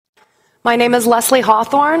My name is Leslie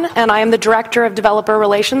Hawthorn, and I am the Director of Developer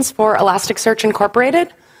Relations for Elasticsearch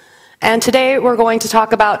Incorporated. And today we're going to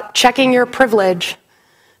talk about checking your privilege,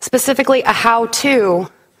 specifically a how-to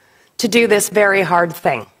to do this very hard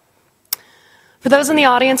thing. For those in the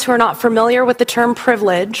audience who are not familiar with the term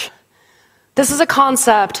privilege, this is a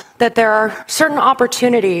concept that there are certain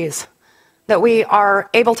opportunities that we are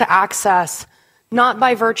able to access not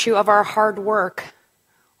by virtue of our hard work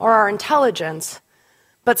or our intelligence,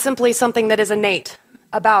 but simply something that is innate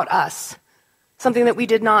about us, something that we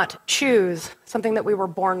did not choose, something that we were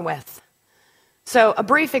born with. So a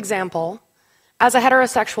brief example, as a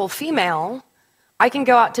heterosexual female, I can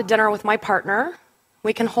go out to dinner with my partner,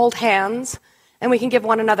 we can hold hands, and we can give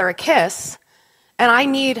one another a kiss, and I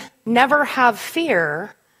need never have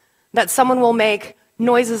fear that someone will make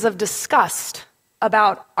noises of disgust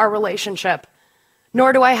about our relationship,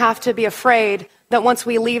 nor do I have to be afraid that once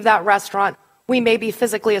we leave that restaurant, we may be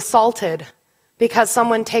physically assaulted because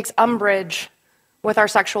someone takes umbrage with our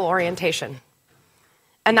sexual orientation.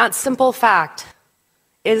 And that simple fact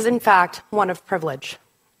is, in fact, one of privilege.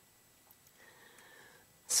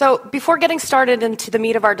 So before getting started into the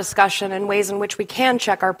meat of our discussion and ways in which we can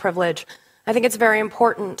check our privilege, I think it's very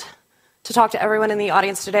important to talk to everyone in the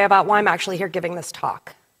audience today about why I'm actually here giving this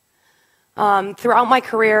talk. Throughout my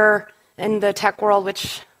career in the tech world,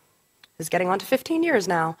 which is getting on to 15 years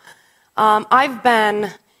now, I've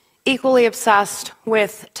been equally obsessed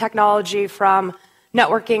with technology, from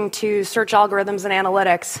networking to search algorithms and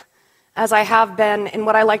analytics, as I have been in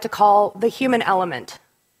what I like to call the human element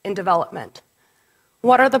in development.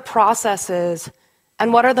 What are the processes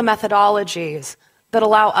and what are the methodologies that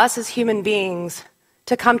allow us as human beings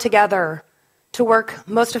to come together, to work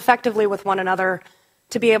most effectively with one another,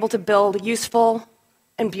 to be able to build useful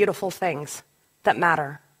and beautiful things that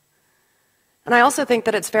matter? And I also think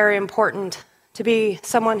that it's very important to be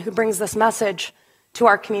someone who brings this message to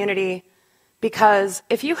our community, because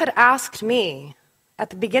if you had asked me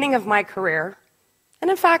at the beginning of my career,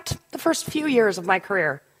 and in fact, the first few years of my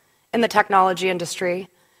career in the technology industry,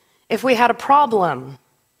 if we had a problem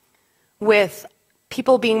with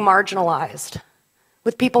people being marginalized,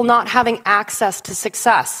 with people not having access to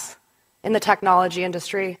success in the technology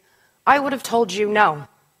industry, I would have told you no.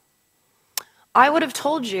 I would have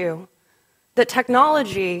told you that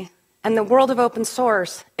technology and the world of open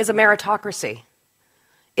source is a meritocracy.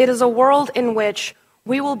 It is a world in which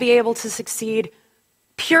we will be able to succeed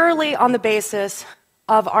purely on the basis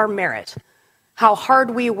of our merit, how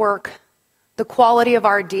hard we work, the quality of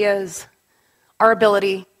our ideas, our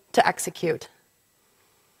ability to execute.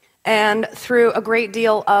 And through a great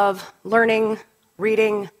deal of learning,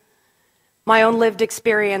 reading, my own lived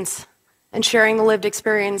experience, and sharing the lived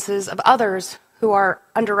experiences of others who are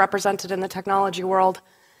underrepresented in the technology world,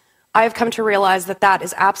 I have come to realize that that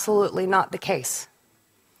is absolutely not the case.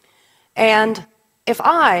 And if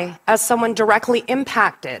I, as someone directly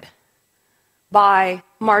impacted by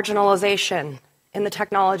marginalization in the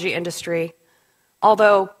technology industry,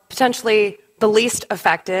 although potentially the least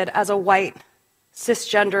affected as a white,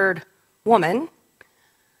 cisgendered woman,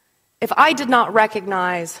 if I did not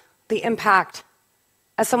recognize the impact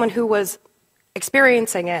as someone who was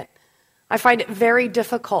experiencing it, I find it very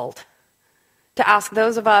difficult to ask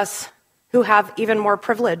those of us who have even more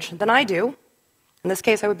privilege than I do, in this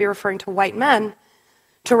case I would be referring to white men,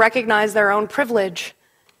 to recognize their own privilege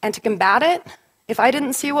and to combat it. If I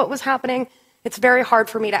didn't see what was happening, it's very hard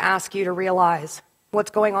for me to ask you to realize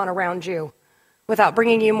what's going on around you without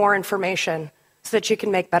bringing you more information so that you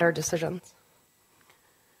can make better decisions.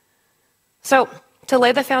 So, to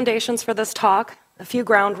lay the foundations for this talk, a few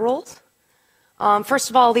ground rules. First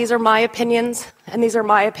of all, these are my opinions, and these are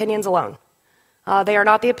my opinions alone. They are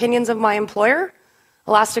not the opinions of my employer,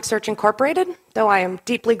 Elasticsearch Incorporated, though I am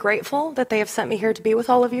deeply grateful that they have sent me here to be with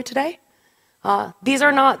all of you today. These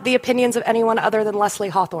are not the opinions of anyone other than Leslie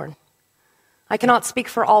Hawthorn. I cannot speak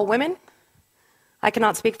for all women. I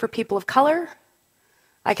cannot speak for people of color.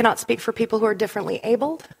 I cannot speak for people who are differently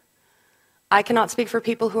abled. I cannot speak for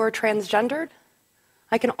people who are transgendered.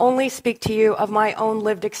 I can only speak to you of my own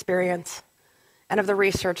lived experience and of the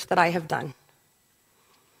research that I have done.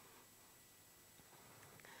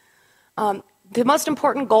 The most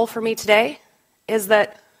important goal for me today is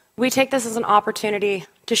that we take this as an opportunity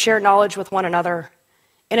to share knowledge with one another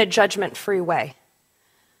in a judgment-free way.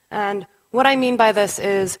 And what I mean by this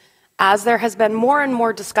is, as there has been more and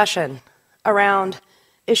more discussion around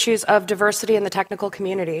issues of diversity in the technical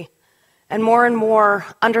community, and more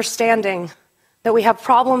understanding that we have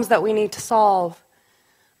problems that we need to solve,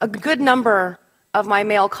 a good number of my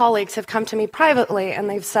male colleagues have come to me privately and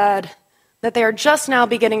they've said that they are just now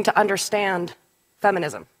beginning to understand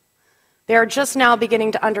feminism. They are just now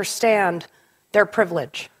beginning to understand their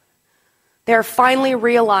privilege. They are finally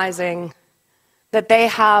realizing that they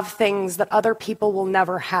have things that other people will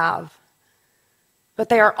never have. But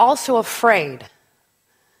they are also afraid.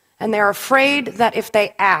 And they're afraid that if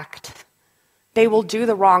they act, they will do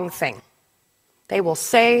the wrong thing. They will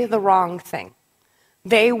say the wrong thing.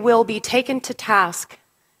 They will be taken to task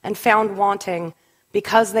and found wanting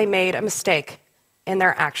because they made a mistake in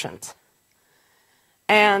their actions.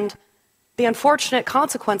 And the unfortunate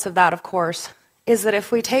consequence of that, of course, is that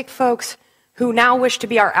if we take folks who now wish to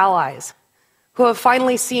be our allies, who have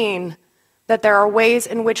finally seen that there are ways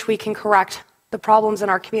in which we can correct the problems in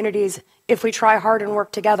our communities if we try hard and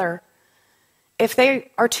work together, if they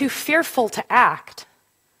are too fearful to act,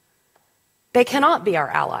 they cannot be our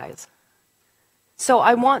allies. So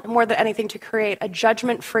I want more than anything to create a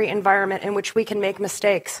judgment-free environment in which we can make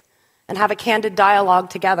mistakes and have a candid dialogue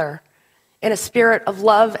together in a spirit of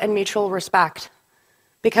love and mutual respect.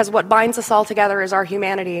 Because what binds us all together is our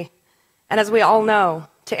humanity. And as we all know,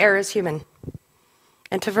 to err is human.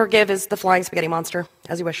 And to forgive is the flying spaghetti monster,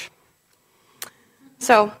 as you wish.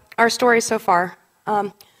 So, our story so far.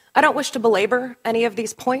 I don't wish to belabor any of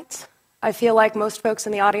these points. I feel like most folks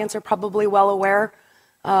in the audience are probably well aware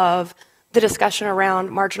of the discussion around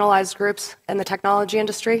marginalized groups in the technology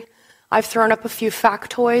industry. I've thrown up a few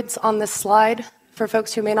factoids on this slide for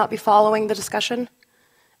folks who may not be following the discussion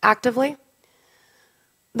actively.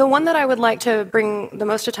 The one that I would like to bring the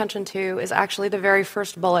most attention to is actually the very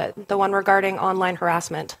first bullet, the one regarding online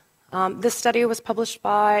harassment. This study was published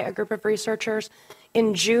by a group of researchers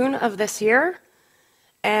in June of this year.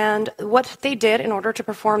 And what they did in order to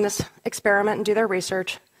perform this experiment and do their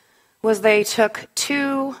research was they took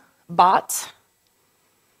two bots,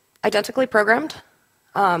 identically programmed.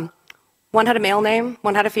 One had a male name,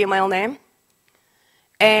 one had a female name.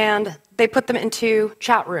 And they put them into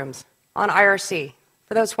chat rooms on IRC.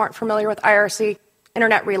 For those who aren't familiar with IRC,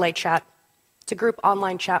 Internet Relay Chat. It's a group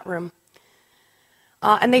online chat room.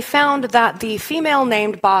 And they found that the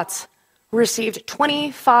female-named bots received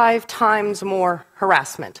 25 times more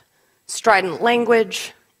harassment. Strident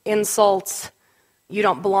language, insults, you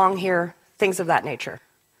don't belong here, things of that nature.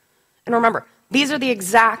 And remember, these are the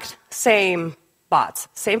exact same bots,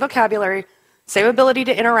 same vocabulary, same ability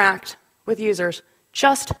to interact with users,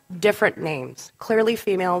 just different names, clearly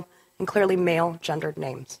female and clearly male-gendered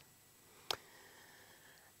names.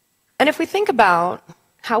 And if we think about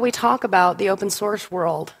how we talk about the open source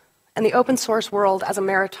world, and the open source world as a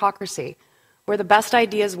meritocracy, where the best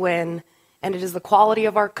ideas win, and it is the quality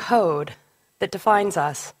of our code that defines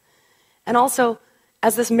us, and also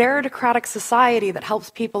as this meritocratic society that helps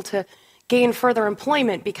people to gain further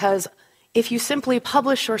employment, because if you simply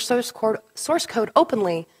publish your source code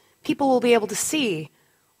openly, people will be able to see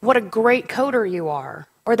what a great coder you are,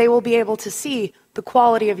 or they will be able to see the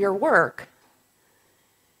quality of your work.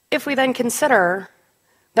 If we then consider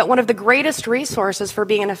that one of the greatest resources for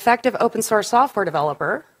being an effective open source software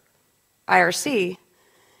developer, IRC,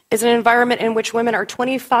 is an environment in which women are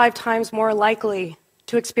 25 times more likely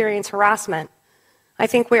to experience harassment, I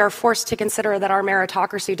think we are forced to consider that our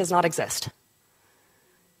meritocracy does not exist.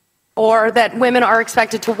 Or that women are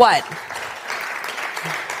expected to what?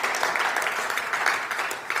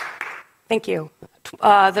 Thank you.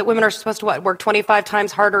 That women are supposed to what? Work 25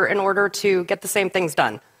 times harder in order to get the same things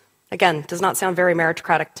done. Again, does not sound very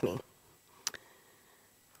meritocratic to me.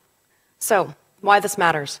 So, why this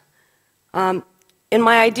matters. In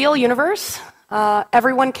my ideal universe,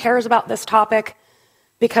 everyone cares about this topic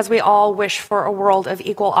because we all wish for a world of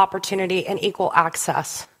equal opportunity and equal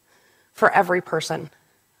access for every person.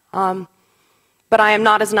 But I am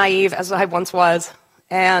not as naive as I once was,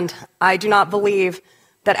 and I do not believe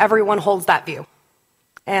that everyone holds that view.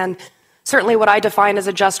 And certainly what I define as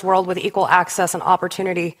a just world with equal access and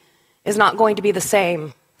opportunity is not going to be the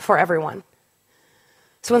same for everyone.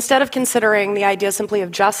 So instead of considering the idea simply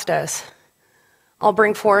of justice, I'll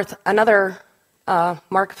bring forth another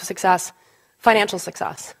mark of success, financial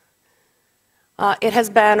success. It has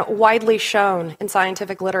been widely shown in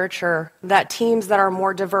scientific literature that teams that are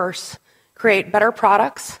more diverse create better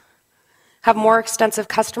products, have more extensive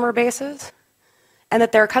customer bases, and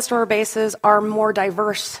that their customer bases are more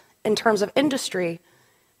diverse in terms of industry,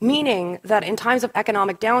 meaning that in times of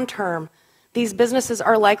economic downturn, these businesses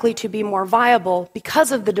are likely to be more viable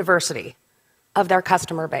because of the diversity of their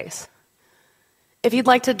customer base. If you'd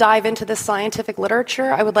like to dive into this scientific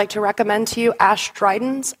literature, I would like to recommend to you Ash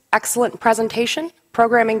Dryden's excellent presentation,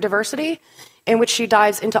 Programming Diversity, in which she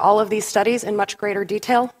dives into all of these studies in much greater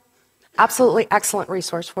detail. Absolutely excellent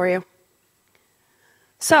resource for you.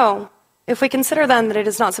 So, if we consider then that it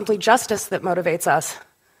is not simply justice that motivates us,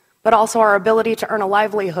 but also our ability to earn a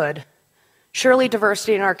livelihood, surely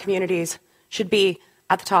diversity in our communities should be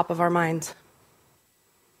at the top of our minds.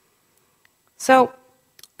 So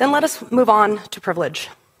then let us move on to privilege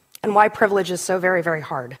and why privilege is so very, very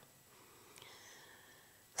hard.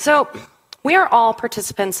 So we are all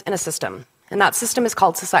participants in a system, and that system is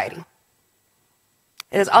called society.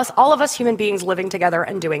 It is us, all of us human beings living together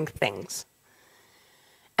and doing things.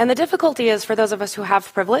 And the difficulty is, for those of us who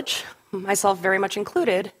have privilege, myself very much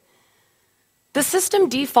included, the system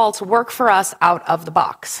defaults work for us out of the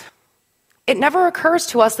box. It never occurs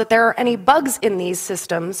to us that there are any bugs in these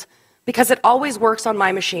systems because it always works on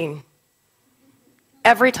my machine.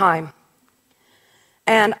 Every time.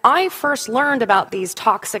 And I first learned about these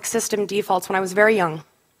toxic system defaults when I was very young.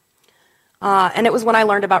 And it was when I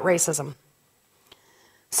learned about racism.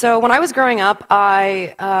 So when I was growing up,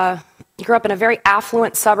 I grew up in a very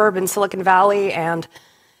affluent suburb in Silicon Valley, and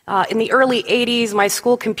in the early 80s, my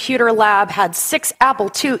school computer lab had 6 Apple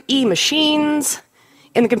IIe machines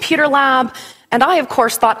in the computer lab, and I, of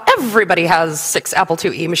course, thought everybody has 6 Apple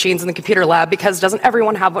IIe machines in the computer lab because doesn't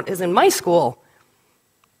everyone have what is in my school?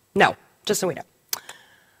 No, just so we know.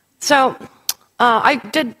 So I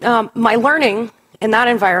did my learning in that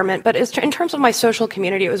environment, but in terms of my social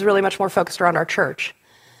community, it was really much more focused around our church.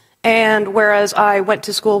 And whereas I went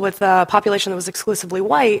to school with a population that was exclusively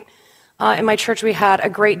white, in my church we had a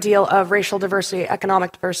great deal of racial diversity,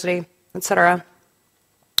 economic diversity, etc.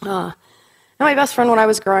 And my best friend when I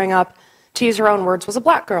was growing up, to use her own words, was a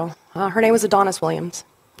black girl. Her name was Adonis Williams.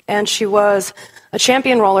 And she was a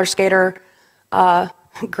champion roller skater,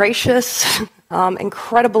 gracious,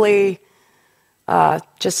 incredibly,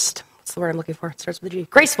 what's the word I'm looking for? It starts with a G.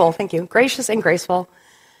 Graceful, thank you. Gracious and graceful.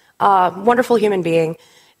 Wonderful human being.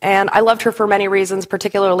 And I loved her for many reasons,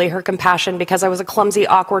 particularly her compassion, because I was a clumsy,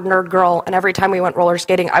 awkward nerd girl, and every time we went roller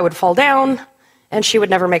skating, I would fall down, and she would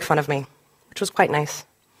never make fun of me, which was quite nice.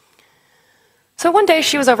 So one day,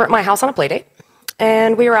 she was over at my house on a play date,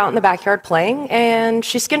 and we were out in the backyard playing, and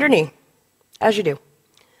she skinned her knee, as you do.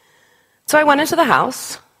 So I went into the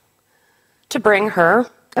house to bring her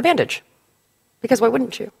a bandage, because why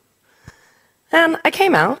wouldn't you? And I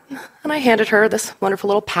came out, and I handed her this wonderful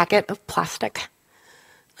little packet of plastic.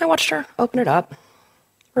 I watched her open it up,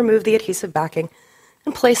 remove the adhesive backing,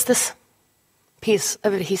 and place this piece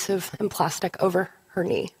of adhesive and plastic over her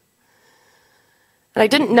knee. And I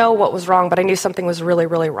didn't know what was wrong, but I knew something was really,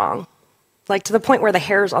 really wrong. Like to the point where the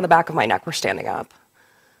hairs on the back of my neck were standing up.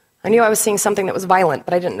 I knew I was seeing something that was violent,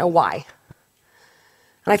 but I didn't know why.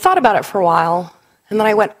 And I thought about it for a while, and then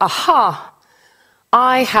I went, aha,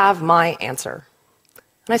 I have my answer.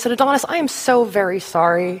 And I said, Adonis, I am so very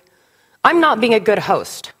sorry. I'm not being a good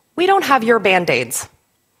host. We don't have your Band-Aids.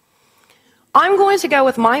 I'm going to go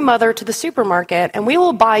with my mother to the supermarket, and we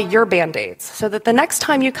will buy your Band-Aids so that the next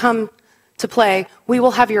time you come to play, we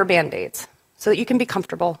will have your Band-Aids so that you can be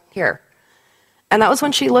comfortable here. And that was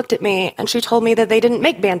when she looked at me, and she told me that they didn't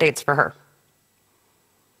make Band-Aids for her.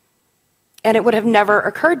 And it would have never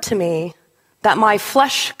occurred to me that my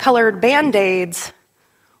flesh-colored Band-Aids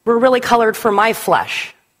were really colored for my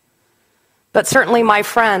flesh. But certainly my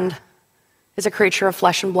friend is a creature of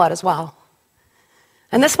flesh and blood as well.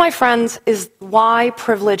 And this, my friends, is why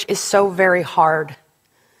privilege is so very hard.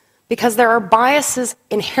 Because there are biases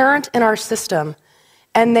inherent in our system,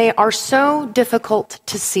 and they are so difficult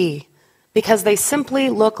to see because they simply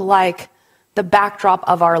look like the backdrop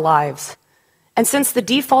of our lives. And since the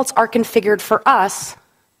defaults are configured for us,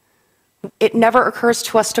 it never occurs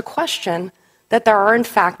to us to question that there are in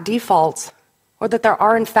fact defaults or that there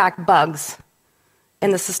are in fact bugs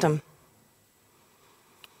in the system.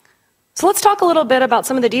 So let's talk a little bit about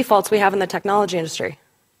some of the defaults we have in the technology industry.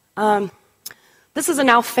 This is a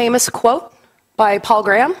now famous quote by Paul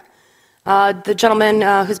Graham, the gentleman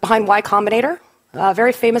who's behind Y Combinator, a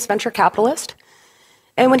very famous venture capitalist.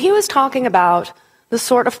 And when he was talking about the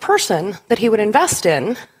sort of person that he would invest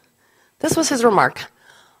in, this was his remark: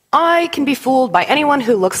 I can be fooled by anyone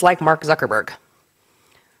who looks like Mark Zuckerberg.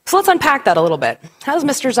 So let's unpack that a little bit. How does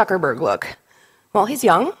Mr. Zuckerberg look? Well, he's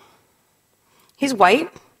young, he's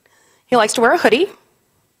white, he likes to wear a hoodie.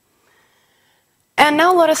 And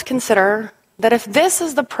now let us consider that if this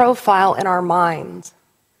is the profile in our minds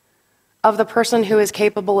of the person who is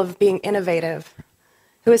capable of being innovative,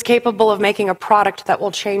 who is capable of making a product that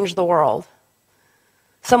will change the world,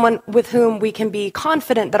 someone with whom we can be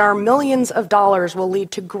confident that our millions of dollars will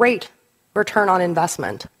lead to great return on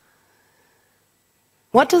investment,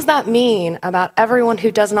 what does that mean about everyone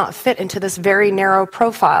who does not fit into this very narrow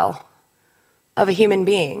profile of a human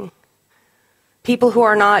being? People who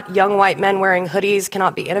are not young white men wearing hoodies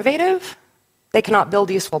cannot be innovative. They cannot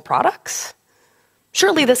build useful products.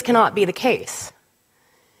 Surely this cannot be the case.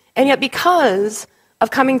 And yet, because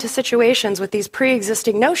of coming to situations with these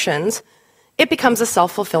pre-existing notions, it becomes a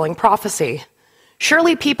self-fulfilling prophecy.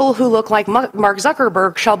 Surely people who look like Mark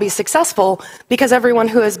Zuckerberg shall be successful because everyone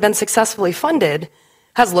who has been successfully funded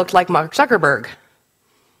has looked like Mark Zuckerberg.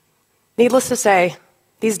 Needless to say,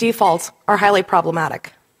 these defaults are highly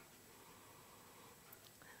problematic.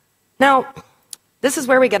 Now, this is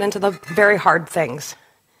where we get into the very hard things.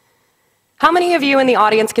 How many of you in the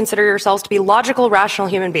audience consider yourselves to be logical, rational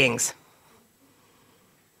human beings?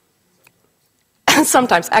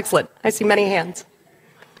 Sometimes, excellent. I see many hands.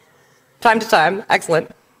 Time to time,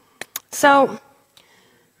 excellent. So,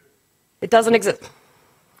 it doesn't exist.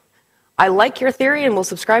 I like your theory and will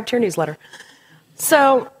subscribe to your newsletter.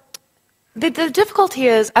 So, the difficulty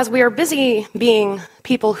is, as we are busy being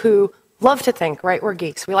people who love to think, right? We're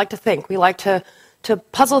geeks. We like to think. We like to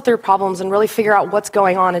puzzle through problems and really figure out what's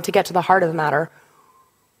going on and to get to the heart of the matter.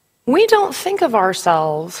 We don't think of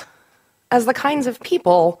ourselves as the kinds of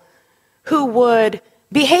people who would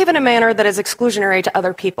behave in a manner that is exclusionary to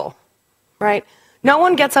other people, right? No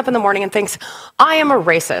one gets up in the morning and thinks, I am a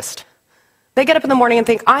racist. They get up in the morning and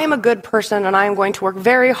think, I am a good person and I am going to work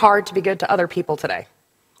very hard to be good to other people today.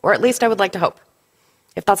 Or at least I would like to hope.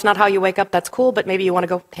 If that's not how you wake up, that's cool, but maybe you want to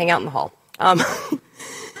go hang out in the hall.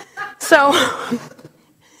 So,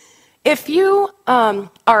 if you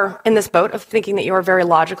are in this boat of thinking that you are very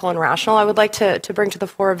logical and rational, I would like to bring to the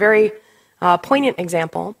fore a very poignant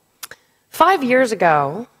example. 5 years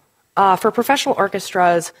ago, for professional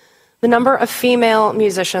orchestras, the number of female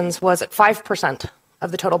musicians was at 5%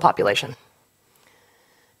 of the total population.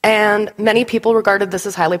 And many people regarded this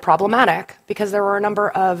as highly problematic because there were a number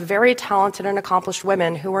of very talented and accomplished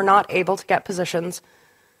women who were not able to get positions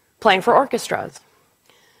playing for orchestras.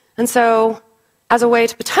 And so, as a way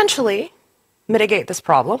to potentially mitigate this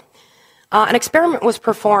problem, an experiment was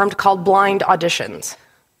performed called blind auditions.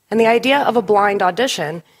 And the idea of a blind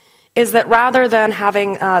audition is that rather than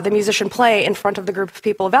having the musician play in front of the group of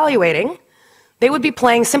people evaluating, they would be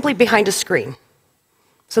playing simply behind a screen.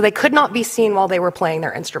 So they could not be seen while they were playing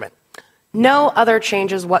their instrument. No other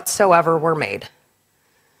changes whatsoever were made.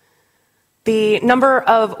 The number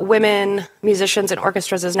of women musicians in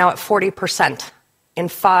orchestras is now at 40% in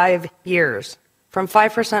 5 years, from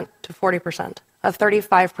 5% to 40%, a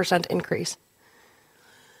 35% increase.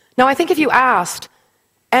 Now, I think if you asked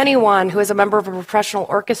anyone who is a member of a professional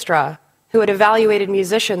orchestra who had evaluated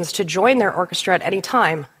musicians to join their orchestra at any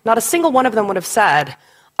time, not a single one of them would have said,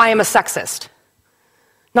 I am a sexist.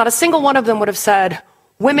 Not a single one of them would have said,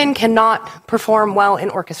 women cannot perform well in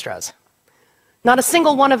orchestras. Not a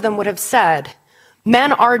single one of them would have said,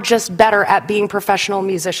 men are just better at being professional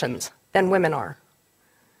musicians than women are.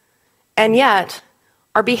 And yet,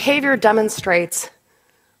 our behavior demonstrates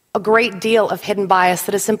a great deal of hidden bias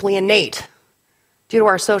that is simply innate due to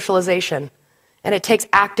our socialization, and it takes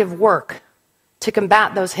active work to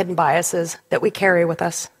combat those hidden biases that we carry with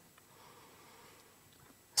us.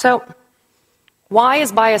 So, why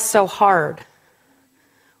is bias so hard?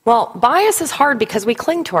 Well, bias is hard because we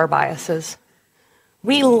cling to our biases.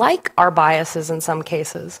 We like our biases in some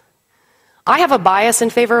cases. I have a bias in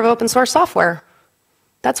favor of open source software.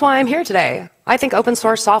 That's why I'm here today. I think open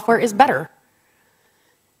source software is better.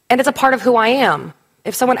 And it's a part of who I am.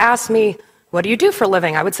 If someone asks me, what do you do for a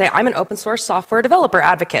living? I would say, I'm an open source software developer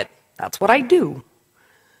advocate. That's what I do.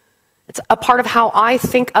 It's a part of how I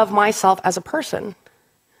think of myself as a person.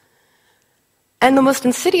 And the most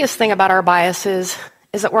insidious thing about our biases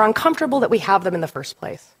is that we're uncomfortable that we have them in the first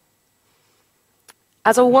place.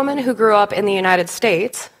 As a woman who grew up in the United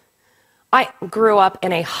States, I grew up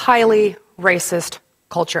in a highly racist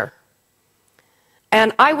culture.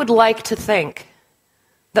 And I would like to think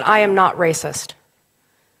that I am not racist,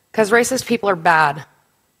 because racist people are bad.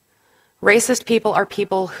 Racist people are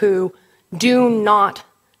people who do not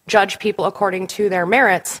judge people according to their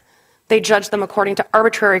merits. They judge them according to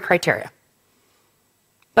arbitrary criteria.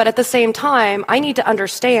 But at the same time, I need to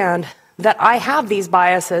understand that I have these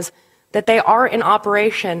biases, that they are in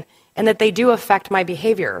operation, and that they do affect my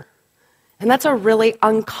behavior. And that's a really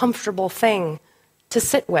uncomfortable thing to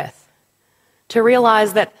sit with, to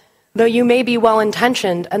realize that though you may be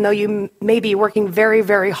well-intentioned and though you may be working very,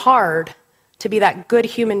 very hard to be that good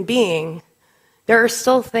human being, there are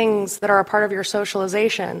still things that are a part of your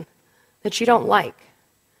socialization that you don't like,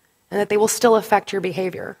 and that they will still affect your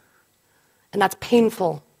behavior. And that's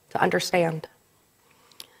painful to understand.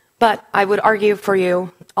 But I would argue for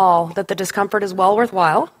you all that the discomfort is well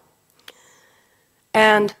worthwhile,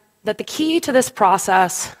 and that the key to this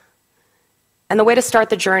process and the way to start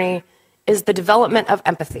the journey is the development of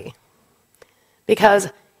empathy. Because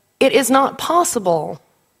it is not possible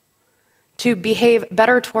to behave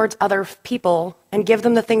better towards other people and give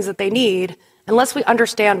them the things that they need unless we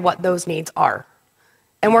understand what those needs are.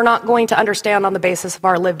 And we're not going to understand on the basis of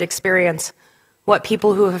our lived experience what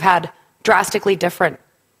people who have had drastically different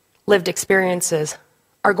lived experiences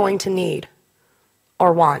are going to need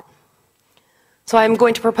or want. So I'm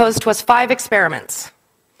going to propose to us 5 experiments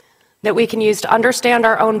that we can use to understand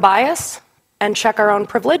our own bias and check our own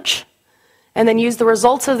privilege, and then use the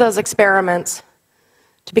results of those experiments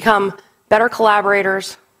to become better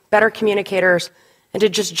collaborators, better communicators, and to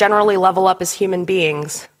just generally level up as human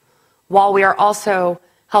beings, while we are also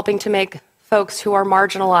helping to make folks who are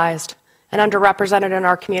marginalized and underrepresented in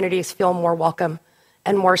our communities feel more welcome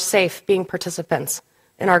and more safe being participants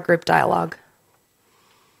in our group dialogue.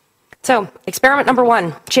 So, experiment number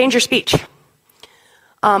 1, change your speech.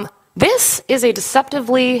 This is a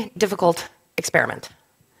deceptively difficult experiment.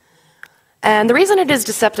 And the reason it is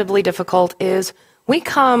deceptively difficult is we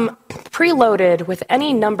come preloaded with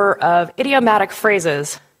any number of idiomatic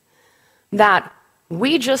phrases that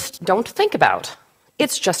we just don't think about.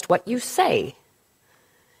 It's just what you say.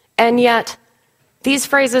 And yet, these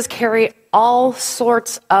phrases carry all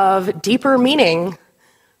sorts of deeper meaning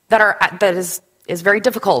that is very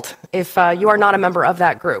difficult if you are not a member of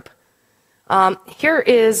that group.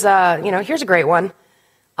 Here's a great one.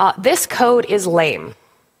 This code is lame.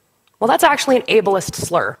 Well, that's actually an ableist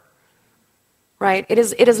slur, right? It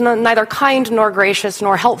is neither kind nor gracious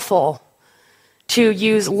nor helpful to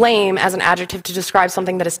use lame as an adjective to describe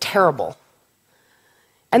something that is terrible.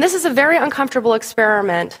 And this is a very uncomfortable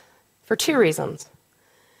experiment for 2 reasons.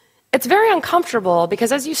 It's very uncomfortable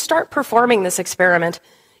because as you start performing this experiment,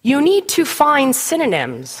 you need to find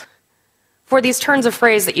synonyms for these turns of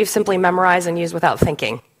phrase that you've simply memorized and used without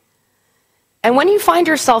thinking. And when you find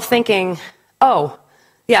yourself thinking, oh,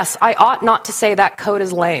 yes, I ought not to say that code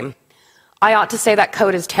is lame. I ought to say that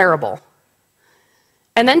code is terrible.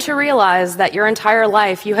 And then to realize that your entire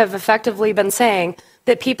life you have effectively been saying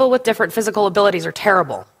that people with different physical abilities are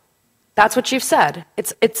terrible. That's what you've said.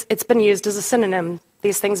 It's been used as a synonym.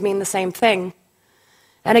 These things mean the same thing.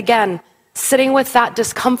 And again, sitting with that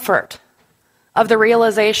discomfort of the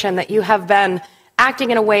realization that you have been acting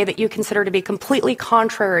in a way that you consider to be completely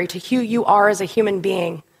contrary to who you are as a human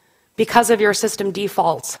being because of your system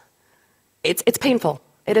defaults. It's painful.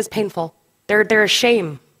 It is painful. There is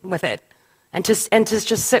shame with it. And to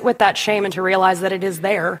just sit with that shame and to realize that it is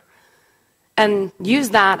there and use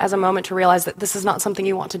that as a moment to realize that this is not something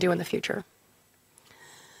you want to do in the future.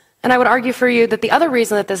 And I would argue for you that the other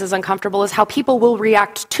reason that this is uncomfortable is how people will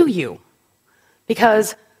react to you.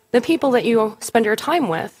 Because the people that you spend your time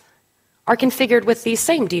with are configured with these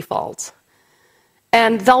same defaults.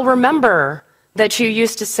 And they'll remember that you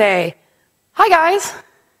used to say, "Hi guys,"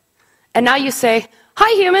 and now you say,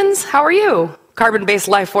 "Hi humans, how are you? Carbon-based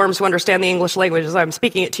life forms who understand the English language as I'm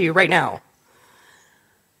speaking it to you right now."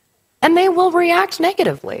 And they will react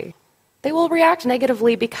negatively. They will react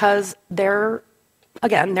negatively because their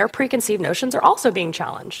preconceived notions are also being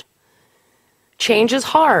challenged. Change is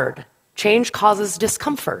hard. Change causes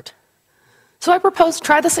discomfort. So I propose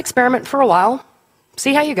try this experiment for a while,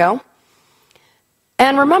 see how you go.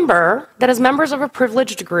 And remember that as members of a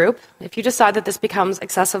privileged group, if you decide that this becomes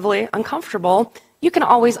excessively uncomfortable, you can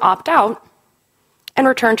always opt out and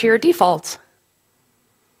return to your defaults.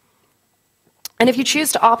 And if you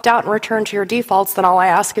choose to opt out and return to your defaults, then all I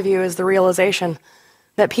ask of you is the realization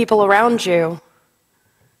that people around you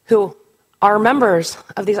who are members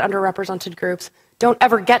of these underrepresented groups don't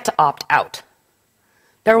ever get to opt out.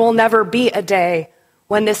 There will never be a day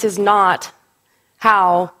when this is not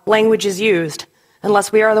how language is used,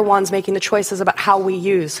 unless we are the ones making the choices about how we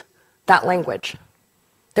use that language.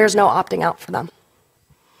 There's no opting out for them.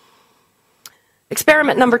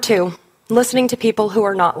 Experiment number 2, listening to people who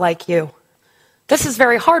are not like you. This is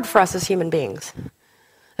very hard for us as human beings.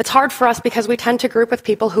 It's hard for us because we tend to group with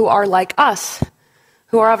people who are like us,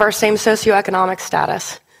 who are of our same socioeconomic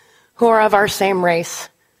status, who are of our same race,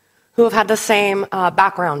 who have had the same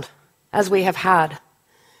background as we have had.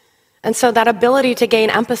 And so that ability to gain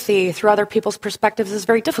empathy through other people's perspectives is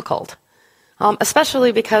very difficult,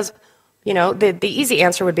 especially because, the easy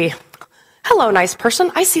answer would be, "Hello, nice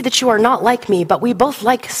person. I see that you are not like me, but we both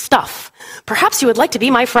like stuff. Perhaps you would like to be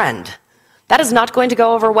my friend." That is not going to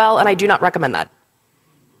go over well, and I do not recommend that.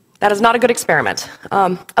 That is not a good experiment.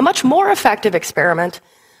 A much more effective experiment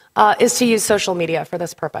is to use social media for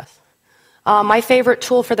this purpose. My favorite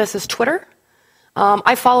tool for this is Twitter.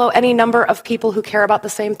 I follow any number of people who care about the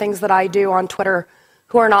same things that I do on Twitter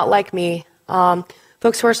who are not like me.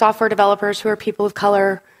 Folks who are software developers, who are people of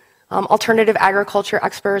color, alternative agriculture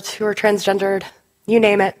experts who are transgendered, you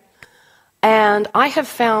name it. And I have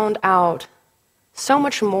found out so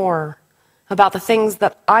much more about the things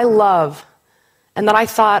that I love and that I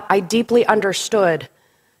thought I deeply understood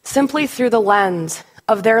simply through the lens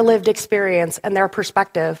of their lived experience and their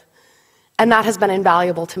perspective, and that has been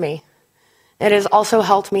invaluable to me. It has also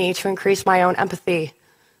helped me to increase my own empathy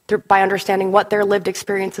by understanding what their lived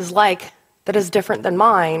experience is like that is different than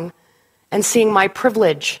mine, and seeing my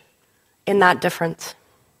privilege in that difference.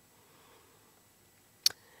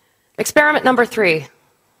 Experiment number 3,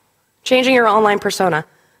 changing your online persona.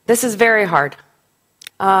 This is very hard.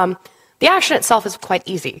 The action itself is quite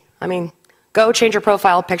easy. I mean, go change your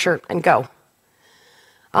profile picture and go.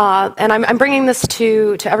 And I'm bringing this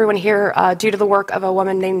to everyone here due to the work of a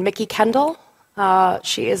woman named Mikki Kendall.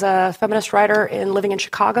 She is a feminist writer living in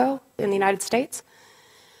Chicago in the United States.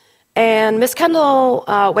 And Miss Kendall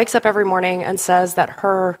wakes up every morning and says that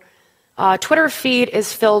her Twitter feed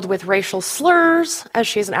is filled with racial slurs, as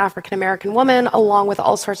she's an African-American woman, along with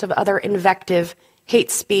all sorts of other invective,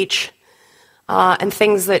 hate speech, and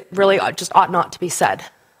things that really just ought not to be said.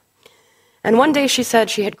 And one day she said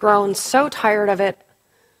she had grown so tired of it,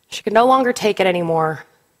 she could no longer take it anymore.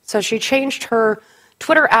 So she changed her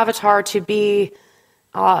Twitter avatar to be,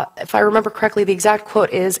 if I remember correctly, the exact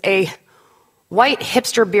quote is, a white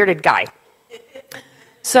hipster bearded guy.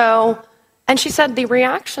 And she said the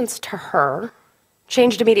reactions to her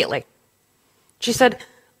changed immediately. She said,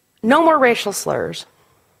 no more racial slurs.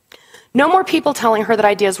 No more people telling her that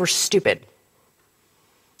ideas were stupid.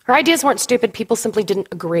 Her ideas weren't stupid, people simply didn't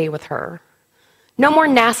agree with her. No more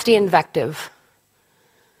nasty invective.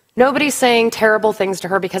 Nobody saying terrible things to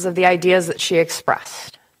her because of the ideas that she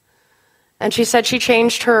expressed. And she said she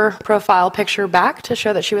changed her profile picture back to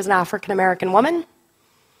show that she was an African-American woman,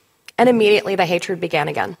 and immediately the hatred began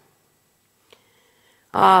again.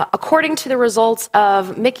 According to the results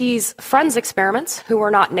of Mickey's friends' experiments, who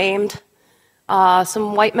were not named,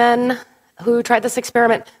 some white men who tried this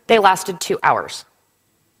experiment, they lasted 2 hours,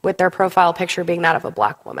 with their profile picture being that of a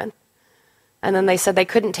black woman. And then they said they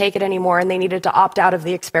couldn't take it anymore and they needed to opt out of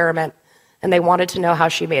the experiment, and they wanted to know how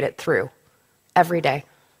she made it through every day.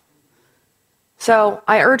 So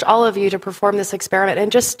I urge all of you to perform this experiment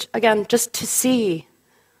and just to see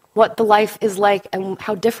what the life is like and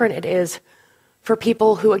how different it is for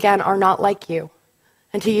people who, again, are not like you,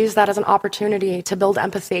 and to use that as an opportunity to build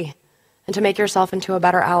empathy and to make yourself into a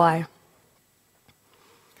better ally.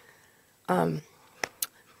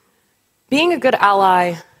 Being a good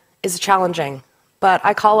ally is challenging, but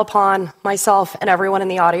I call upon myself and everyone in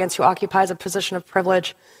the audience who occupies a position of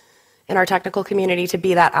privilege in our technical community to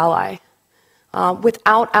be that ally.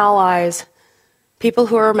 Without allies, people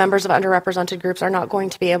who are members of underrepresented groups are not going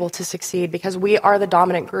to be able to succeed because we are the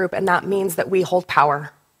dominant group, and that means that we hold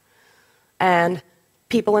power. And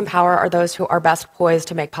people in power are those who are best poised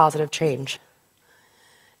to make positive change.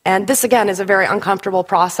 And this, again, is a very uncomfortable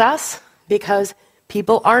process because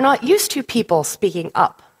people are not used to people speaking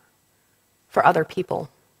up for other people.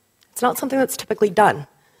 It's not something that's typically done.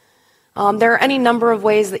 There are any number of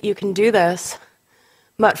ways that you can do this,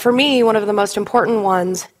 but for me, one of the most important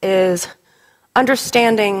ones is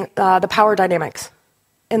understanding the power dynamics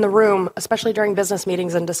in the room, especially during business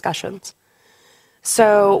meetings and discussions.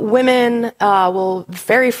 So women will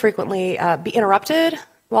very frequently be interrupted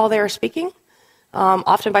while they are speaking,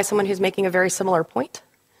 often by someone who's making a very similar point.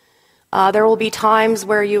 There will be times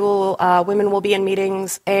where women will be in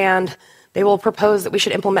meetings and they will propose that we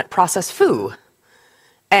should implement process foo.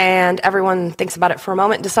 And everyone thinks about it for a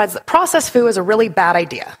moment and decides that process foo is a really bad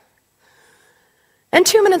idea. And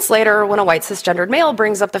 2 minutes later, when a white cisgendered male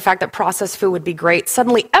brings up the fact that process foo would be great,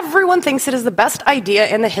 suddenly everyone thinks it is the best idea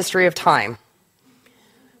in the history of time.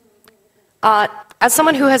 As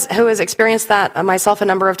someone who has experienced that myself a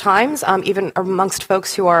number of times, even amongst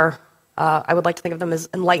folks who are, I would like to think of them as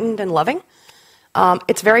enlightened and loving,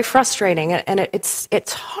 it's very frustrating, and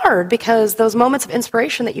it's hard because those moments of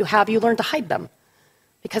inspiration that you have, you learn to hide them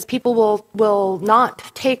because people will not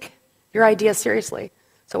take your idea seriously.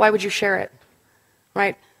 So why would you share it,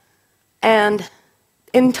 right? And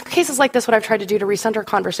in cases like this, what I've tried to do to recenter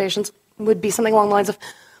conversations would be something along the lines of,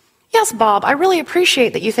 yes, Bob, I really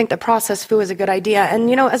appreciate that you think that process foo is a good idea. And,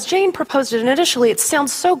 you know, as Jane proposed it initially, it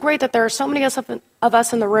sounds so great that there are so many of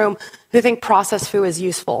us in the room who think process foo is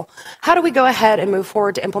useful. How do we go ahead and move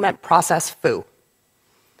forward to implement process foo?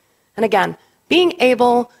 And again, being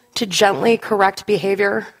able to gently correct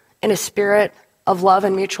behavior in a spirit of love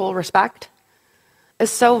and mutual respect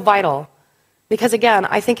is so vital. Because again,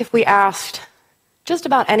 I think if we asked just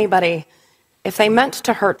about anybody if they meant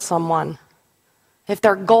to hurt someone, if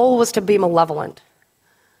their goal was to be malevolent,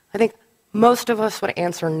 I think most of us would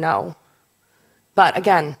answer no. But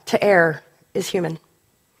again, to err is human.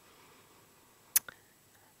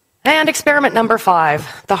 And experiment number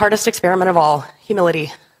 5, the hardest experiment of all,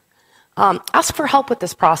 humility. Ask for help with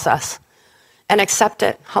this process and accept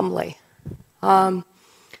it humbly. You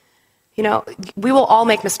know, we will all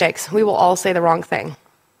make mistakes. We will all say the wrong thing.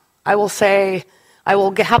 I will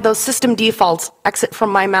have those system defaults exit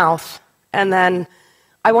from my mouth, and then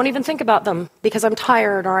I won't even think about them because I'm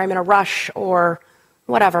tired or I'm in a rush or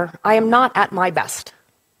whatever. I am not at my best,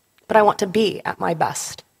 but I want to be at my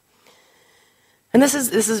best. And this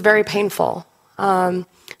is very painful. I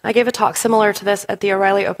gave a talk similar to this at the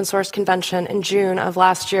O'Reilly Open Source Convention in June of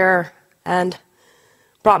last year and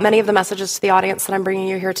brought many of the messages to the audience that I'm bringing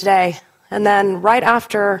you here today. And then right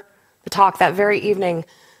after the talk that very evening,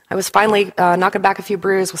 I was finally knocking back a few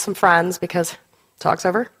brews with some friends because talk's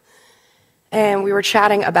over. And we were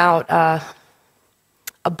chatting about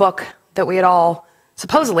a book that we had all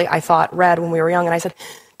supposedly, I thought, read when we were young. And I said,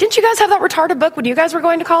 didn't you guys have that retarded book when you guys were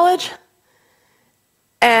going to college?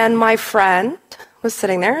 And my friend was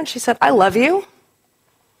sitting there and she said, I love you.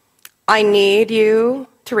 I need you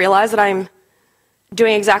to realize that I'm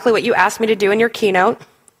doing exactly what you asked me to do in your keynote.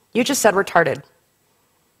 You just said retarded.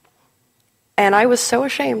 And I was so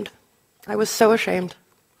ashamed. I was so ashamed.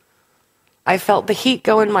 I felt the heat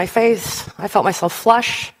go in my face. I felt myself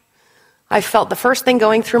flush. I felt the first thing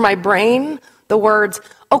going through my brain, the words,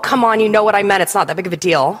 oh, come on, you know what I meant. It's not that big of a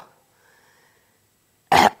deal.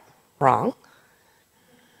 Wrong.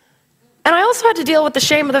 And I also had to deal with the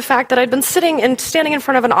shame of the fact that I'd been sitting and standing in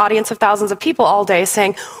front of an audience of thousands of people all day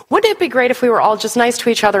saying, wouldn't it be great if we were all just nice to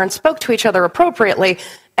each other and spoke to each other appropriately,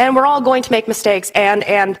 and we're all going to make mistakes,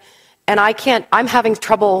 and I'm having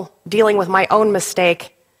trouble dealing with my own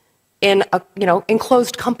mistake in a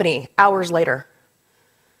enclosed company hours later.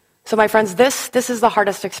 So my friends, this is the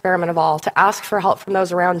hardest experiment of all, to ask for help from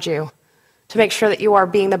those around you, to make sure that you are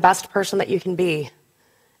being the best person that you can be,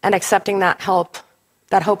 and accepting that help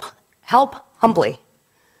humbly,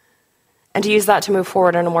 and to use that to move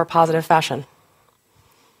forward in a more positive fashion.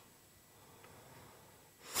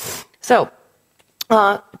 So,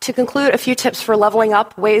 to conclude, a few tips for leveling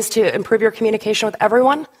up, ways to improve your communication with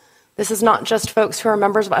everyone. This is not just folks who are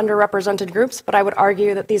members of underrepresented groups, but I would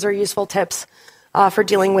argue that these are useful tips for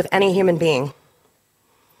dealing with any human being.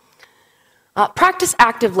 Practice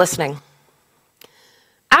active listening.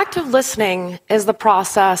 Active listening is the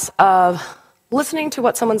process of listening to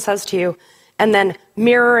what someone says to you and then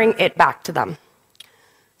mirroring it back to them.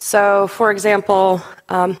 So, for example,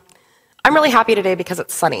 I'm really happy today because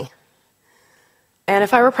it's sunny. And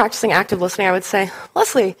if I were practicing active listening, I would say,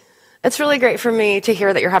 Leslie, it's really great for me to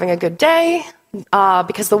hear that you're having a good day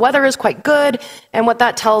because the weather is quite good, and what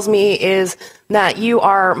that tells me is that you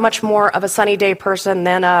are much more of a sunny day person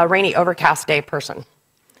than a rainy, overcast day person.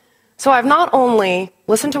 So I've not only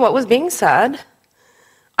listened to what was being said,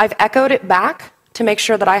 I've echoed it back to make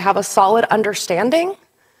sure that I have a solid understanding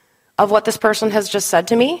of what this person has just said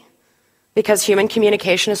to me, because human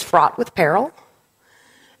communication is fraught with peril.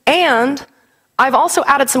 And I've also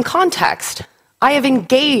added some context. I have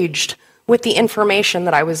engaged with the information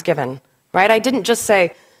that I was given, right? I didn't just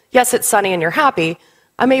say, yes, it's sunny and you're happy.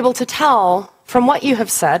 I'm able to tell from what you have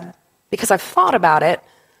said, because I've thought about it,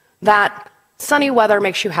 that sunny weather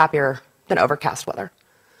makes you happier than overcast weather.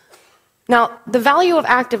 Now, the value of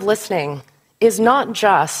active listening is not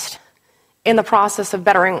just in the process of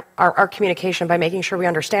bettering our communication by making sure we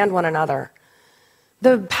understand one another.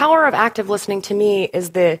 The power of active listening to me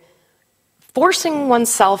is the forcing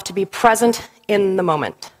oneself to be present in the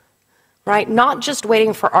moment, right? Not just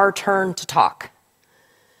waiting for our turn to talk.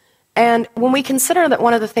 And when we consider that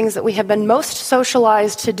one of the things that we have been most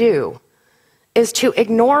socialized to do is to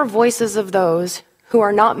ignore voices of those who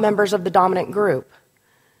are not members of the dominant group,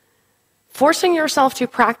 forcing yourself to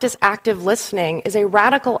practice active listening is a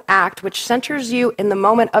radical act which centers you in the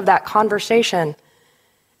moment of that conversation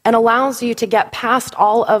and allows you to get past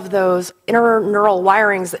all of those inner neural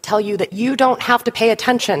wirings that tell you that you don't have to pay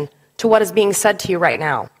attention to what is being said to you right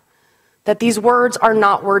now, that these words are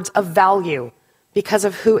not words of value because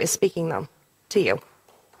of who is speaking them to you.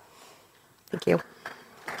 Thank you.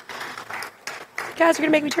 You guys are going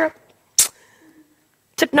to make me tear up.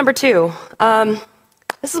 Tip number 2.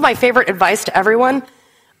 This is my favorite advice to everyone.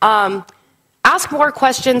 Ask more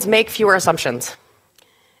questions, make fewer assumptions.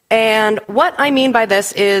 And what I mean by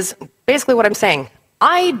this is basically what I'm saying.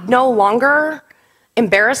 I no longer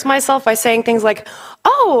embarrass myself by saying things like,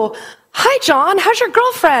 oh, hi, John, how's your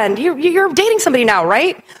girlfriend? You're dating somebody now,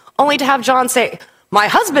 right? Only to have John say, my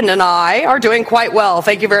husband and I are doing quite well,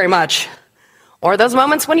 thank you very much. Or those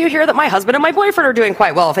moments when you hear that my husband and my boyfriend are doing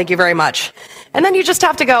quite well, thank you very much. And then you just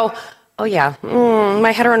have to go, oh yeah,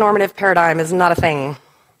 my heteronormative paradigm is not a thing.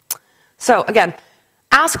 So again,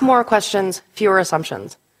 ask more questions, fewer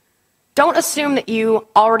assumptions. Don't assume that you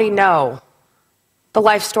already know the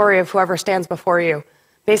life story of whoever stands before you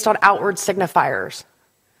based on outward signifiers.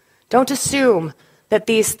 Don't assume that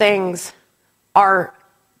these things are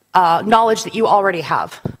knowledge that you already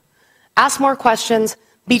have. Ask more questions,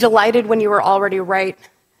 be delighted when you were already right,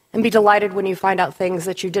 and be delighted when you find out things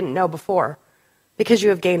that you didn't know before, because you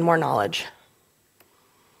have gained more knowledge.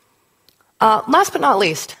 Last but not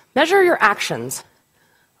least, measure your actions.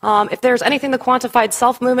 If there's anything the quantified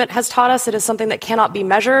self movement has taught us, it is something that cannot be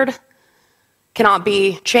measured, cannot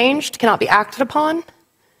be changed, cannot be acted upon.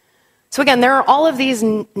 So again, there are all of these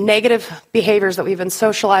negative behaviors that we've been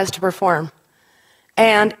socialized to perform.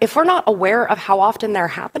 And if we're not aware of how often they're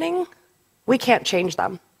happening, we can't change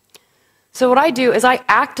them. So what I do is I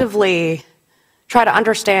actively try to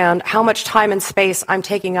understand how much time and space I'm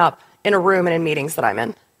taking up in a room and in meetings that I'm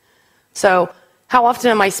in. So how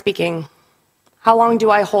often am I speaking? How long do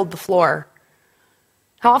I hold the floor?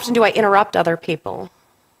 How often do I interrupt other people?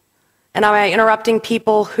 And am I interrupting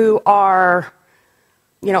people who are,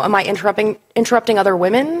 am I interrupting other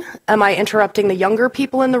women? Am I interrupting the younger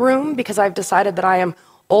people in the room because I've decided that I am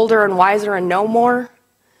older and wiser and know more?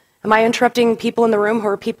 Am I interrupting people in the room who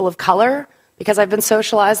are people of color because I've been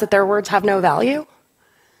socialized that their words have no value?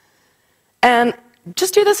 And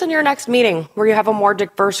just do this in your next meeting where you have a more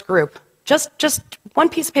diverse group. Just one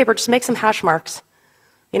piece of paper, just make some hash marks,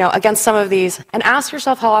 against some of these, and ask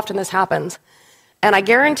yourself how often this happens. And I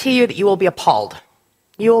guarantee you that you will be appalled.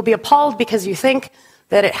 You will be appalled because you think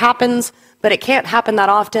that it happens, but it can't happen that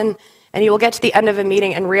often, and you will get to the end of a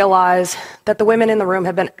meeting and realize that the women in the room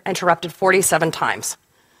have been interrupted 47 times,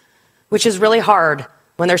 which is really hard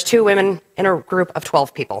when there's 2 women in a group of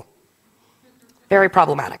 12 people. Very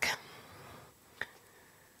problematic.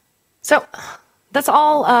 So that's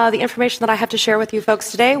all the information that I have to share with you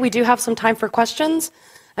folks today. We do have some time for questions,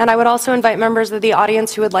 and I would also invite members of the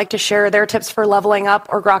audience who would like to share their tips for leveling up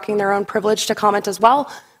or grokking their own privilege to comment as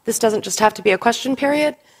well. This doesn't just have to be a question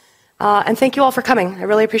period. And thank you all for coming. I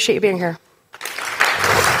really appreciate you being here.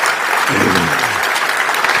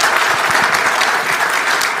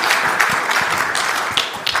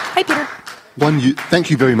 Hi, Peter. Thank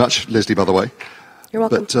you very much, Leslie, by the way. You're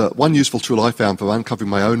welcome. But one useful tool I found for uncovering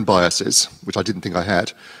my own biases, which I didn't think I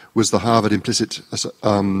had, was the Harvard implicit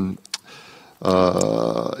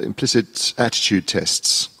attitude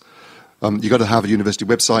tests. You go to the Harvard University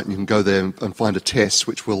website and you can go there and find a test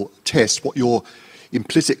which will test what your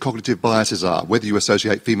implicit cognitive biases are, whether you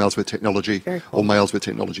associate females with technology or males with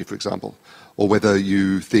technology, for example, or whether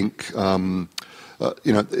you think,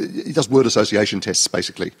 it does word association tests,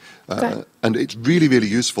 basically. And it's really, really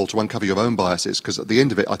useful to uncover your own biases, because at the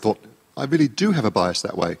end of it, I thought, I really do have a bias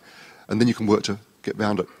that way. And then you can work to get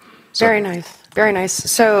around it. So, very nice. Very nice.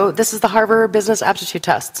 So this is the Harvard Business Aptitude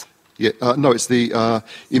Tests. Yeah, no, it's the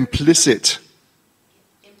implicit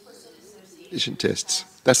association tests.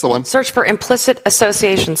 That's the one. Search for implicit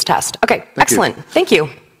associations test. Okay, excellent. Thank you.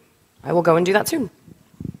 I will go and do that soon.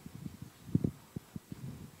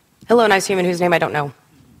 Hello, nice human whose name I don't know.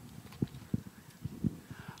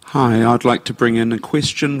 Hi, I'd like to bring in a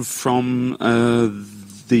question from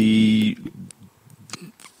the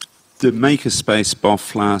makerspace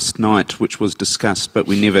BOF last night, which was discussed, but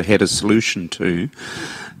we never had a solution to.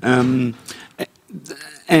 An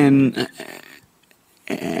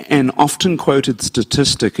often quoted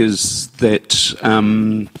statistic is that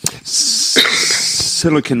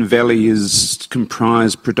Silicon Valley is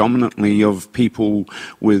comprised predominantly of people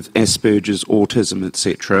with Asperger's, autism,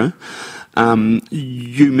 etc.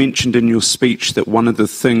 You mentioned in your speech that one of the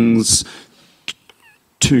things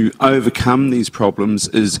to overcome these problems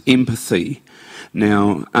is empathy.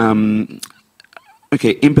 Now,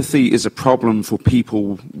 empathy is a problem for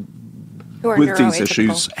people with these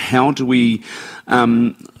issues. How do we,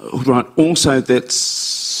 also that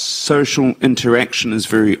social interaction is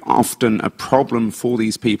very often a problem for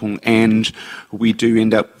these people, and we do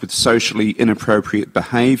end up with socially inappropriate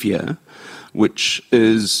behaviour, which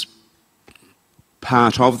is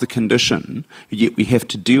part of the condition, yet we have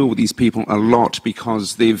to deal with these people a lot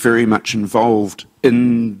because they're very much involved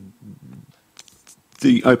in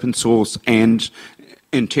the open source and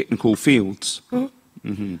in technical fields.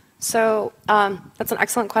 Mm-hmm. Mm-hmm. So that's an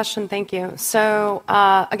excellent question, thank you. So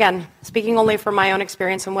again, speaking only from my own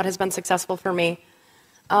experience and what has been successful for me,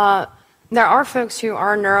 there are folks who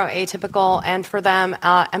are neuroatypical, and for them,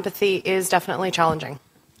 empathy is definitely challenging,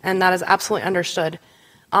 and that is absolutely understood.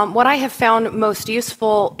 What I have found most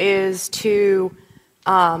useful is to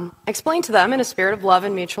explain to them in a spirit of love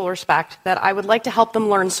and mutual respect that I would like to help them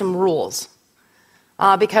learn some rules.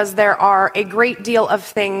 Because there are a great deal of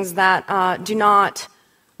things that do not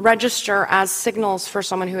register as signals for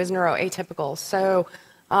someone who is neuroatypical. So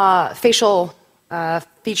facial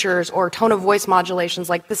features or tone of voice modulations,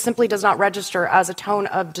 like this simply does not register as a tone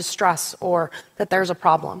of distress or that there's a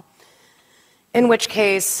problem. In which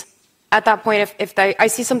case, at that point, if I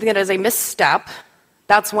see something that is a misstep,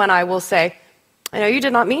 that's when I will say, I know you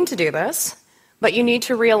did not mean to do this, but you need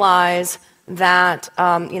to realize that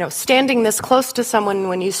standing this close to someone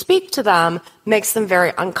when you speak to them makes them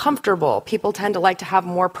very uncomfortable. People tend to like to have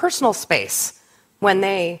more personal space when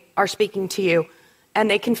they are speaking to you, and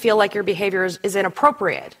they can feel like your behavior is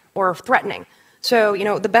inappropriate or threatening. So,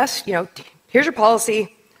 the best, here's your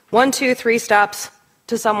policy, 1, 2, 3 steps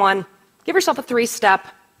to someone. Give yourself a 3-step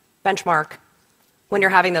benchmark when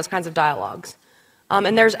you're having those kinds of dialogues.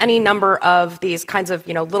 And there's any number of these kinds of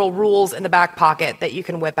little rules in the back pocket that you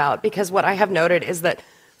can whip out, because what I have noted is that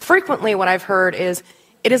frequently what I've heard is,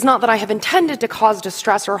 it is not that I have intended to cause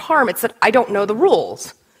distress or harm, it's that I don't know the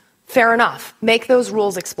rules. Fair enough. Make those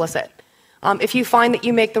rules explicit. If you find that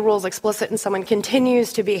you make the rules explicit and someone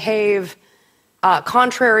continues to behave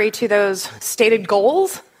contrary to those stated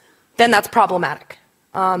goals, then that's problematic.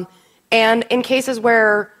 And in cases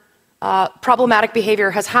where problematic behavior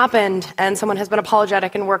has happened and someone has been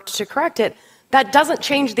apologetic and worked to correct it, that doesn't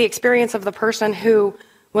change the experience of the person who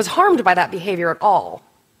was harmed by that behavior at all.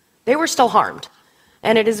 They were still harmed.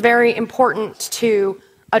 And it is very important to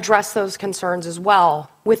address those concerns as well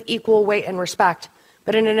with equal weight and respect,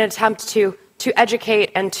 but in an attempt to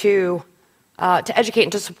educate and to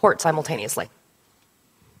support simultaneously.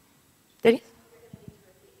 Did you?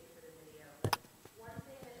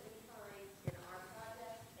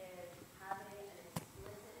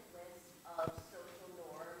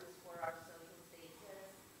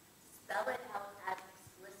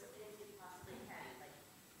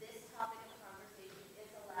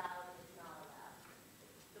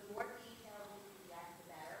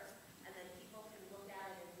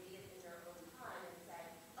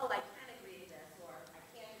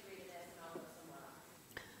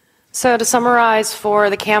 So to summarize for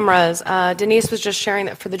the cameras, Denise was just sharing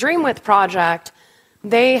that for the DreamWidth project,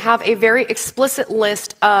 they have a very explicit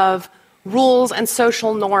list of rules and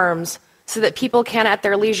social norms so that people can at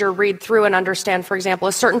their leisure read through and understand, for example,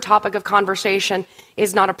 a certain topic of conversation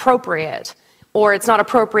is not appropriate, or it's not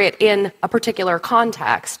appropriate in a particular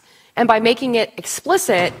context. And by making it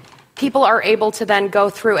explicit, people are able to then go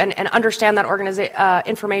through and understand that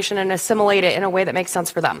information and assimilate it in a way that makes sense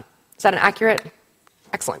for them. Is that an accurate?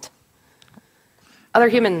 Excellent. Other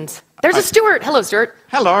humans. There's a Stuart. Hello, Stuart.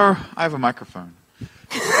 Hello. I have a microphone.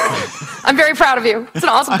 I'm very proud of you. It's an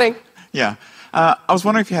awesome thing. Yeah. I was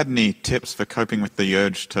wondering if you had any tips for coping with the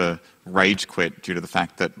urge to rage quit due to the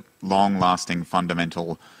fact that long-lasting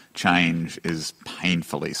fundamental change is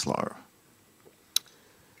painfully slow.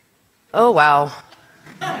 Oh, wow.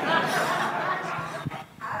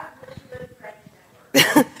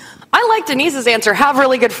 I like Denise's answer. Have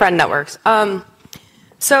really good friend networks.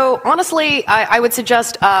 So honestly, I would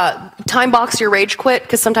suggest time box your rage quit,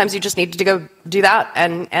 because sometimes you just need to go do that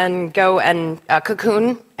and go and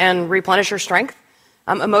cocoon and replenish your strength.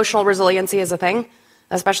 Emotional resiliency is a thing,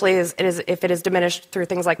 especially if it is diminished through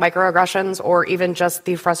things like microaggressions or even just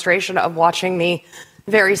the frustration of watching the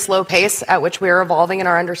very slow pace at which we are evolving in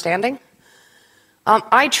our understanding.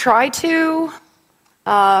 I try to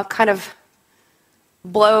kind of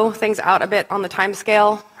blow things out a bit on the time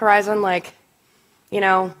scale horizon, like,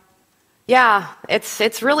 yeah,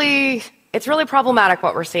 it's really problematic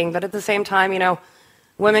what we're seeing, but at the same time,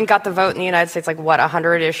 women got the vote in the United States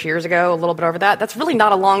 100-ish years ago, a little bit over that. That's really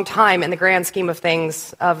not a long time in the grand scheme of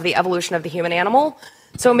things of the evolution of the human animal.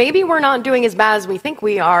 So maybe we're not doing as bad as we think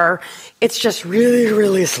we are. It's just really,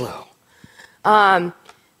 really slow.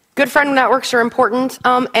 Good friend networks are important,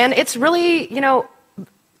 and it's really,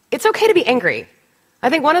 it's okay to be angry. I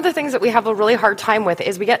think one of the things that we have a really hard time with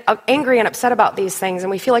is we get angry and upset about these things, and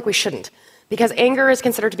we feel like we shouldn't. Because anger is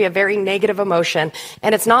considered to be a very negative emotion,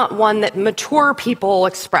 and it's not one that mature people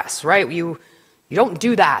express, right? You don't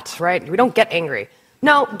do that, right? We don't get angry.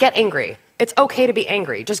 No, get angry. It's okay to be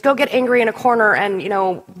angry. Just go get angry in a corner and,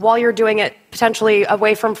 while you're doing it, potentially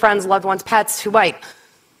away from friends, loved ones, pets who might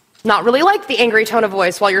not really like the angry tone of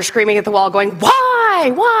voice while you're screaming at the wall going,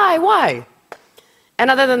 why? And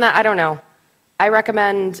other than that, I don't know. I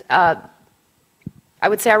recommend, I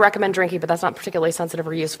would say I recommend drinking, but that's not particularly sensitive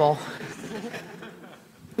or useful.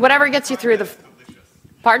 Whatever gets you through the...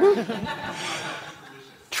 Pardon?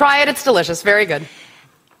 Try it, it's delicious. Very good.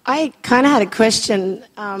 I kind of had a question,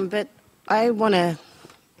 but I want to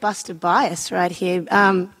bust a bias right here.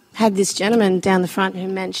 Had this gentleman down the front who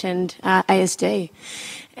mentioned ASD.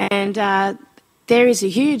 And there is a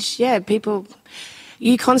huge, people,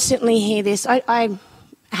 you constantly hear this. I'm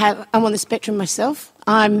on the spectrum myself.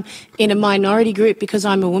 I'm in a minority group because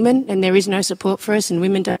I'm a woman and there is no support for us, and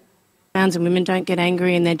women don't get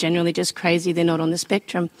angry, and they're generally just crazy. They're not on the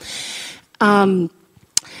spectrum.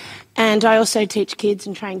 And I also teach kids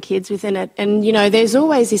and train kids within it. And, there's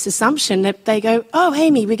always this assumption that they go, oh,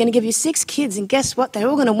 Amy, we're going to give you 6 kids, and guess what? They're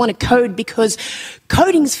all going to want to code because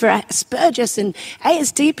coding's for Asperger's and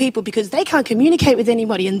ASD people because they can't communicate with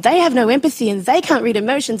anybody and they have no empathy and they can't read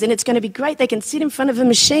emotions, and it's going to be great. They can sit in front of a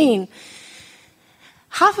machine.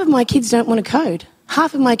 Half of my kids don't want to code.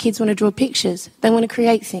 Half of my kids want to draw pictures. They want to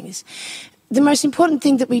create things. The most important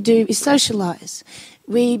thing that we do is socialise.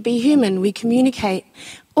 We be human. We communicate.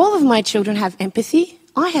 All of my children have empathy.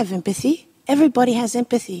 I have empathy. Everybody has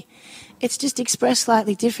empathy. It's just expressed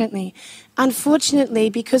slightly differently. Unfortunately,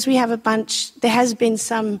 because we have there has been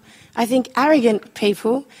some, I think, arrogant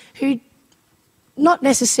people who not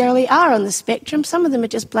necessarily are on the spectrum. Some of them are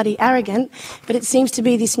just bloody arrogant, but it seems to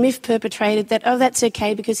be this myth perpetrated that, oh, that's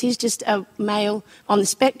okay because he's just a male on the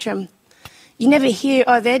spectrum. You never hear,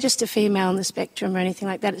 oh, they're just a female on the spectrum or anything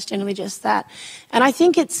like that. It's generally just that. And I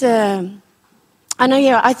think it's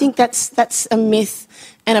I think that's a myth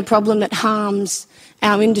and a problem that harms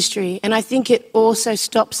our industry. And I think it also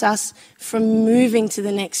stops us from moving to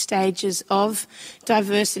the next stages of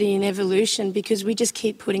diversity and evolution because we just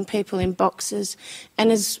keep putting people in boxes.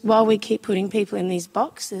 And while we keep putting people in these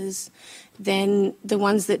boxes, then the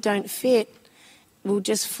ones that don't fit will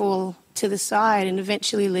just fall to the side and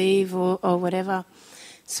eventually leave or whatever.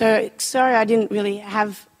 So, sorry, I didn't really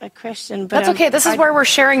have a question. But that's okay. This is where we're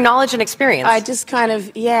sharing knowledge and experience. I just kind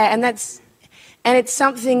of, and it's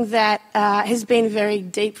something that has been very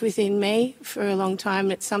deep within me for a long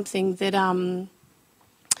time. It's something that, and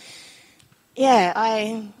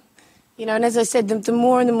as I said, the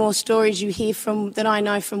more and the more stories you hear that I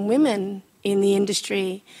know from women in the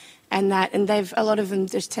industry, and a lot of them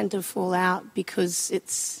just tend to fall out because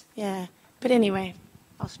But anyway,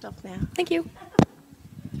 I'll stop now. Thank you.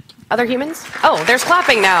 Other humans? Oh, there's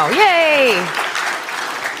clapping now. Yay!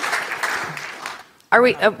 Are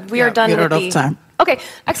we? We are done with the time. Okay,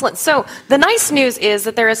 excellent. So the nice news is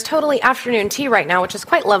that there is totally afternoon tea right now, which is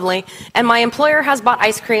quite lovely. And my employer has bought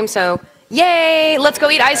ice cream, so yay! Let's go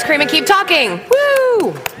eat ice cream and keep talking.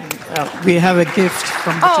 Woo! We have a gift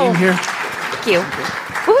from the team here. Thank you.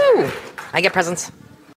 Woo! I get presents.